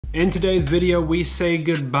In today's video, we say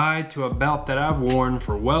goodbye to a belt that I've worn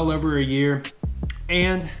for well over a year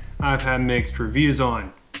and I've had mixed reviews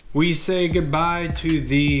on. We say goodbye to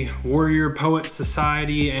the Warrior Poet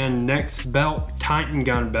Society and Next Belt Titan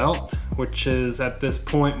Gun Belt, which is at this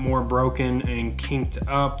point more broken and kinked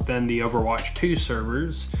up than the Overwatch 2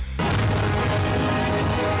 servers.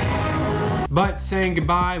 But saying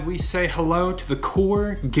goodbye, we say hello to the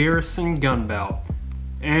KORE Garrison Gun Belt.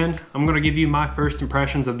 And I'm going to give you my first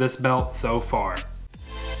impressions of this belt so far.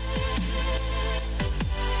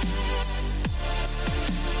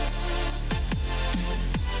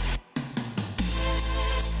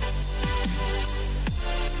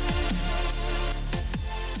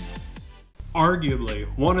 Arguably,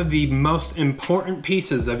 one of the most important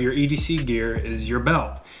pieces of your EDC gear is your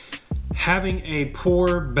belt. Having a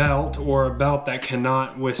poor belt or a belt that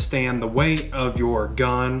cannot withstand the weight of your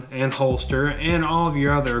gun and holster and all of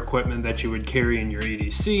your other equipment that you would carry in your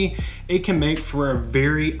EDC, it can make for a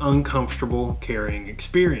very uncomfortable carrying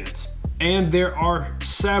experience. And there are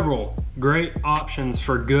several great options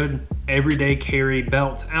for good everyday carry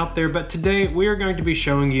belts out there, but today we are going to be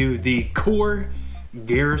showing you the KORE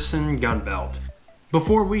Garrison Gun Belt.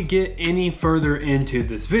 Before we get any further into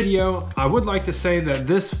this video, I would like to say that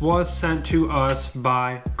this was sent to us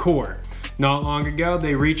by KORE. Not long ago,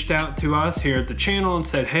 they reached out to us here at the channel and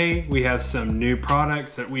said, hey, we have some new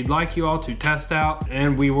products that we'd like you all to test out,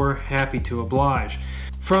 and we were happy to oblige.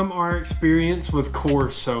 From our experience with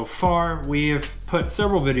KORE so far, we have put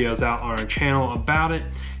several videos out on our channel about it,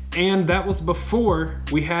 and that was before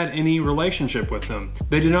we had any relationship with them.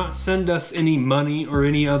 They did not send us any money or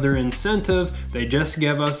any other incentive. They just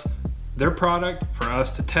gave us their product for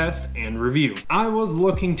us to test and review. I was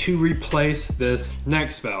looking to replace this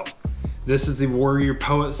next belt. This is the Warrior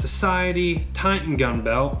Poet Society Titan Gun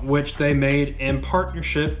Belt, which they made in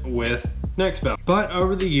partnership with Next Belt. But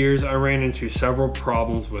over the years, I ran into several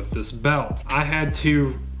problems with this belt. I had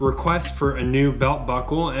to request for a new belt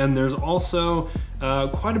buckle, and there's also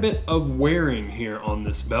quite a bit of wearing here on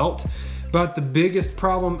this belt. But the biggest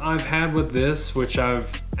problem I've had with this, which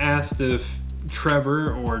I've asked if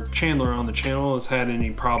Trevor or Chandler on the channel has had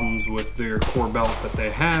any problems with their KORE belts that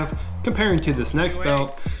they have comparing to this next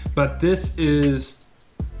belt, but this is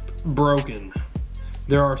broken.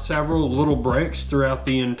 There are several little breaks throughout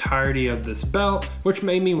the entirety of this belt, which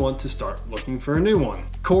made me want to start looking for a new one.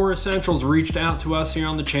 KORE Essentials reached out to us here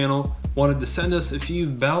on the channel, wanted to send us a few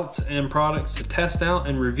belts and products to test out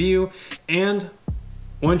and review, and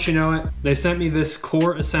once you know it, they sent me this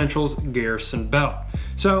KORE Essentials Garrison Belt.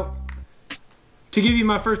 So, to give you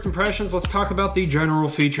my first impressions, let's talk about the general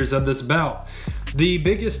features of this belt. The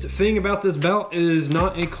biggest thing about this belt is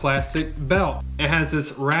not a classic belt. It has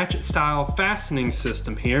this ratchet style fastening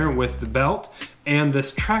system here with the belt and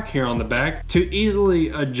this track here on the back. To easily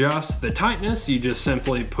adjust the tightness, you just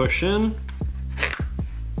simply push in.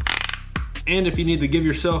 And if you need to give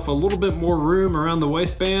yourself a little bit more room around the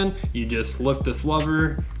waistband, you just lift this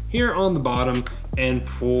lever here on the bottom and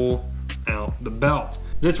pull out the belt.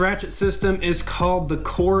 This ratchet system is called the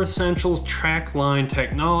KORE Essentials Track Line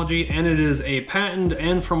technology, and it is a patent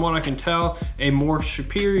and, from what I can tell, a more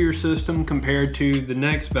superior system compared to the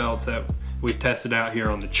next belts that we've tested out here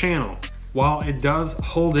on the channel. While it does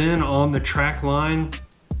hold in on the track line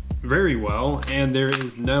very well and there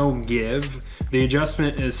is no give, the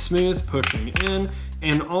adjustment is smooth pushing in,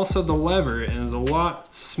 and also the lever is a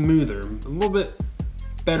lot smoother, a little bit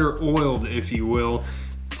better oiled, if you will,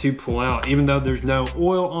 to pull out. Even though there's no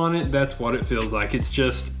oil on it, that's what it feels like. It's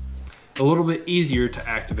just a little bit easier to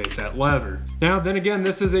activate that lever. Now, then again,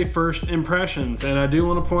 this is a first impressions, and I do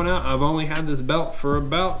want to point out I've only had this belt for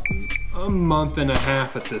about a month and a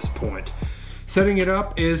half at this point. Setting it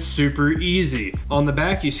up is super easy. On the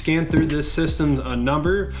back, you scan through this system a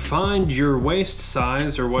number, find your waist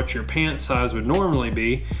size or what your pant size would normally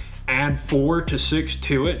be, add 4 to 6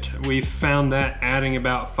 to it. We've found that adding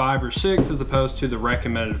about 5 or 6 as opposed to the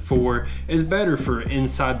recommended 4 is better for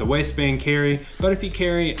inside the waistband carry, but if you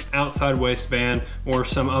carry outside waistband or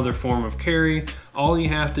some other form of carry, all you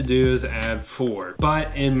have to do is add 4.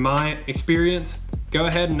 But in my experience, go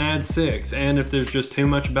ahead and add 6, and if there's just too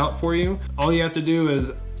much belt for you, all you have to do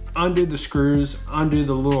is undo the screws, undo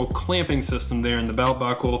the little clamping system there in the belt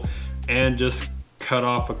buckle, and just cut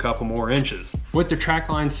off a couple more inches. With the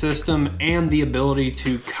trackline system and the ability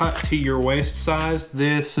to cut to your waist size,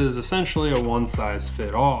 this is essentially a one size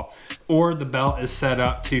fit all, or the belt is set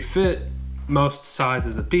up to fit most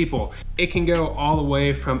sizes of people. It can go all the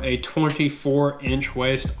way from a 24-inch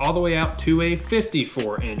waist all the way out to a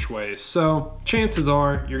 54-inch waist. So chances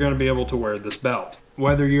are you're going to be able to wear this belt.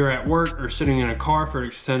 Whether you're at work or sitting in a car for an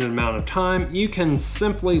extended amount of time, you can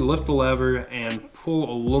simply lift the lever and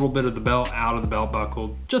pull a little bit of the belt out of the belt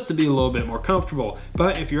buckle just to be a little bit more comfortable.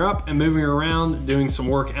 But if you're up and moving around, doing some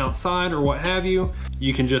work outside or what have you,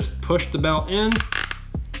 you can just push the belt in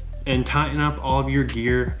and tighten up all of your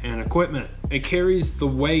gear and equipment. It carries the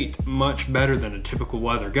weight much better than a typical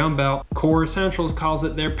leather gun belt. KORE Essentials calls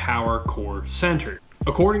it their Power Core Center.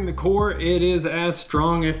 According to KORE, it is as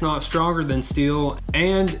strong, if not stronger than steel,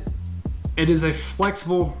 and it is a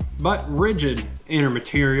flexible but rigid inner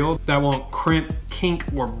material that won't crimp, kink,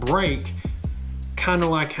 or break, kind of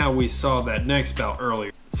like how we saw that next belt earlier.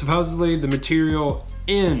 Supposedly, the material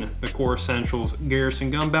in the KORE Essentials Garrison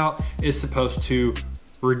Gun Belt is supposed to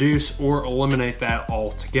reduce or eliminate that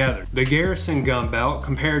altogether. The Garrison Gun Belt,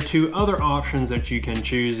 compared to other options that you can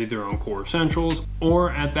choose either on KORE Essentials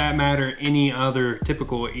or at that matter any other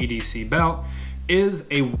typical EDC belt, is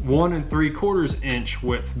a 1 3/4 inch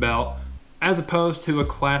width belt as opposed to a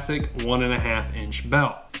classic 1.5 inch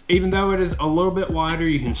belt. Even though it is a little bit wider,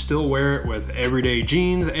 you can still wear it with everyday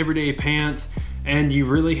jeans, everyday pants, and you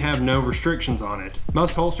really have no restrictions on it.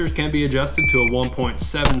 Most holsters can be adjusted to a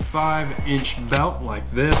 1.75 inch belt like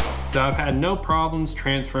this, so I've had no problems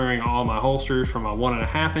transferring all my holsters from a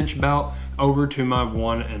 1.5 inch belt over to my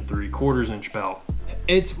 1 3/4 inch belt.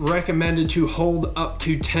 It's recommended to hold up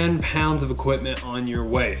to 10 pounds of equipment on your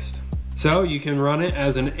waist. So you can run it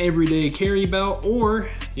as an everyday carry belt, or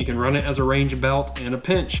you can run it as a range belt in a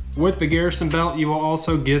pinch. With the Garrison belt, you will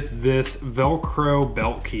also get this Velcro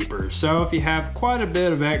belt keeper. So if you have quite a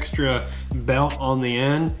bit of extra belt on the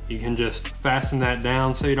end, you can just fasten that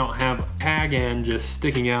down so you don't have a tag end just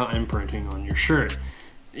sticking out and printing on your shirt.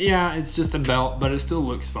 Yeah, it's just a belt, but it still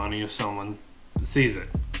looks funny if someone sees it.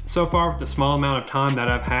 So far, with the small amount of time that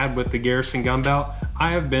I've had with the Garrison Gun Belt,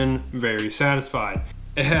 I have been very satisfied.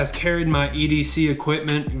 It has carried my EDC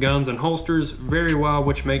equipment, guns, and holsters very well,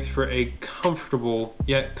 which makes for a comfortable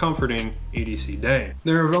yet comforting EDC day.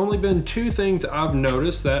 There have only been two things I've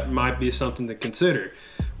noticed that might be something to consider.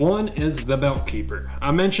 One is the belt keeper.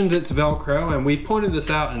 I mentioned it's Velcro, and we pointed this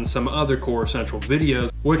out in some other KORE Essential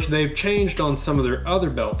videos, which they've changed on some of their other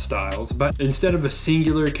belt styles, but instead of a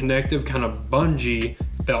singular connective kind of bungee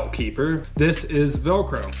belt keeper, this is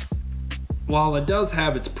Velcro. While it does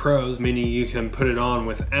have its pros, meaning you can put it on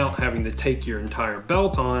without having to take your entire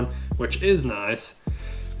belt on, which is nice,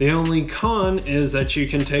 the only con is that you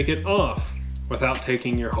can take it off without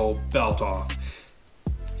taking your whole belt off.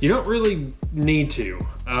 You don't really need to.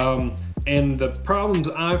 And the problems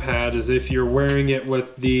I've had is if you're wearing it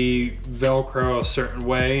with the Velcro a certain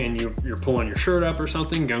way and you're pulling your shirt up or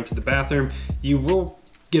something, going to the bathroom, you will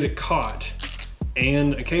get it caught.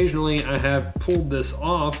 And occasionally I have pulled this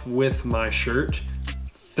off with my shirt.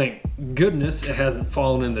 Thank goodness it hasn't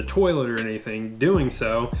fallen in the toilet or anything doing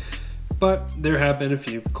so, but there have been a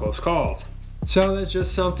few close calls. So that's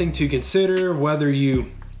just something to consider, whether you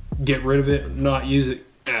get rid of it, not use it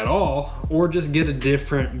at all, or just get a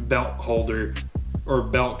different belt holder or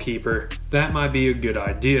belt keeper. That might be a good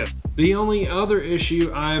idea. The only other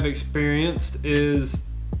issue I've experienced is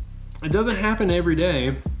it doesn't happen every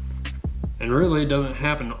day. And really it doesn't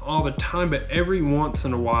happen all the time, but every once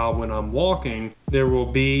in a while when I'm walking, there will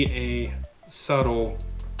be a subtle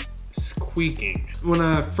squeaking. When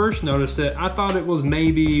I first noticed it, I thought it was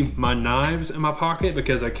maybe my knives in my pocket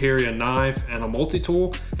because I carry a knife and a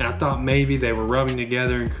multi-tool, and I thought maybe they were rubbing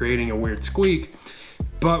together and creating a weird squeak.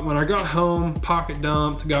 But when I got home, pocket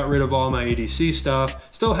dumped, got rid of all my EDC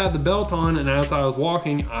stuff, still had the belt on, and as I was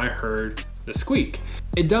walking, I heard the squeak.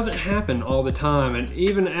 It doesn't happen all the time, and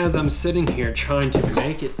even as I'm sitting here trying to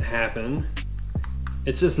make it happen,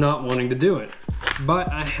 it's just not wanting to do it.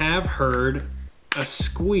 But I have heard a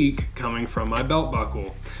squeak coming from my belt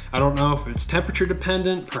buckle. I don't know if it's temperature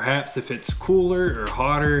dependent, perhaps if it's cooler or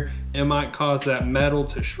hotter, it might cause that metal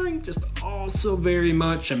to shrink just also very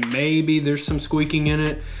much, and maybe there's some squeaking in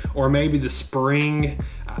it, or maybe the spring,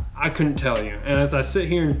 I couldn't tell you. And as I sit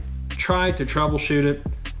here and try to troubleshoot it,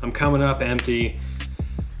 I'm coming up empty,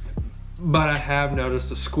 but I have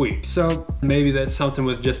noticed a squeak. So maybe that's something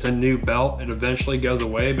with just a new belt. It eventually goes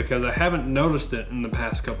away because I haven't noticed it in the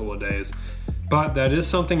past couple of days. But that is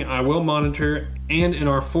something I will monitor, and in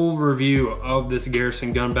our full review of this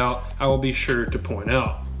Garrison Gun Belt, I will be sure to point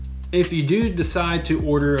out. If you do decide to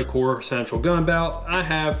order a KORE Essential Gun Belt, I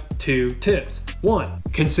have two tips. One,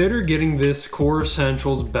 consider getting this KORE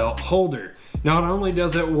Essentials belt holder. Not only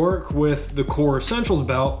does it work with the KORE Essentials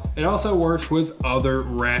belt, it also works with other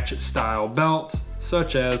ratchet style belts,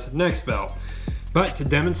 such as Next Belt. But to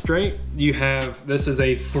demonstrate, this is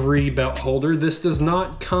a free belt holder. This does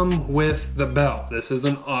not come with the belt. This is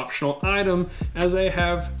an optional item, as I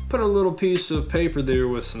have put a little piece of paper there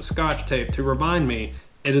with some Scotch tape to remind me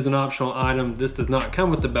it is an optional item. This does not come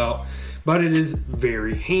with the belt, but it is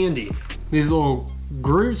very handy. These little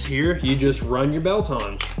grooves here, you just run your belt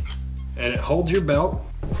on, and it holds your belt,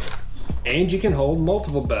 and you can hold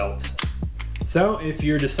multiple belts. So if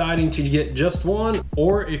you're deciding to get just one,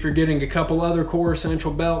 or if you're getting a couple other KORE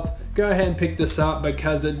Essential belts, go ahead and pick this up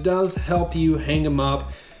because it does help you hang them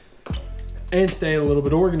up and stay a little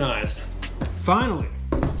bit organized. Finally,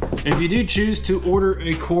 if you do choose to order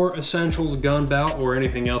a KORE Essentials gun belt or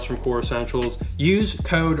anything else from KORE Essentials, use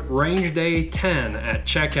code RANGEDAY10 at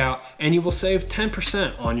checkout and you will save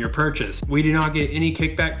 10% on your purchase. We do not get any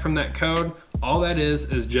kickback from that code. All that is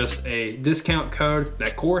just a discount code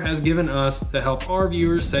that KORE has given us to help our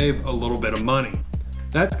viewers save a little bit of money.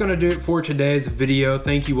 That's gonna do it for today's video.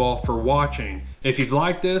 Thank you all for watching. If you've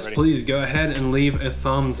liked this, please go ahead and leave a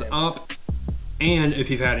thumbs up. And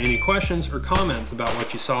if you've had any questions or comments about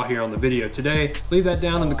what you saw here on the video today, leave that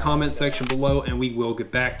down in the comment section below and we will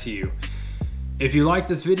get back to you. If you like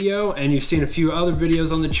this video and you've seen a few other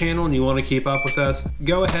videos on the channel and you want to keep up with us,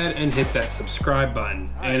 go ahead and hit that subscribe button.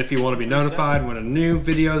 And if you want to be notified when a new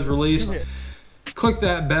video is released, click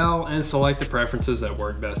that bell and select the preferences that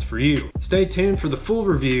work best for you. Stay tuned for the full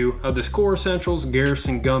review of this KORE Essentials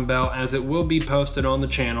Garrison Gun Belt, as it will be posted on the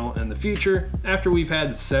channel in the future after we've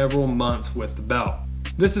had several months with the belt.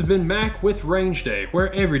 This has been Mac with Range Day,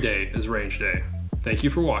 where every day is Range Day. Thank you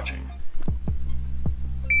for watching.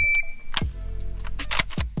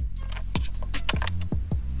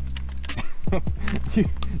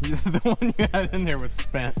 The one you had in there was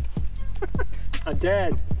spent. I'm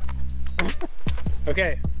dead.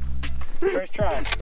 Okay, first try.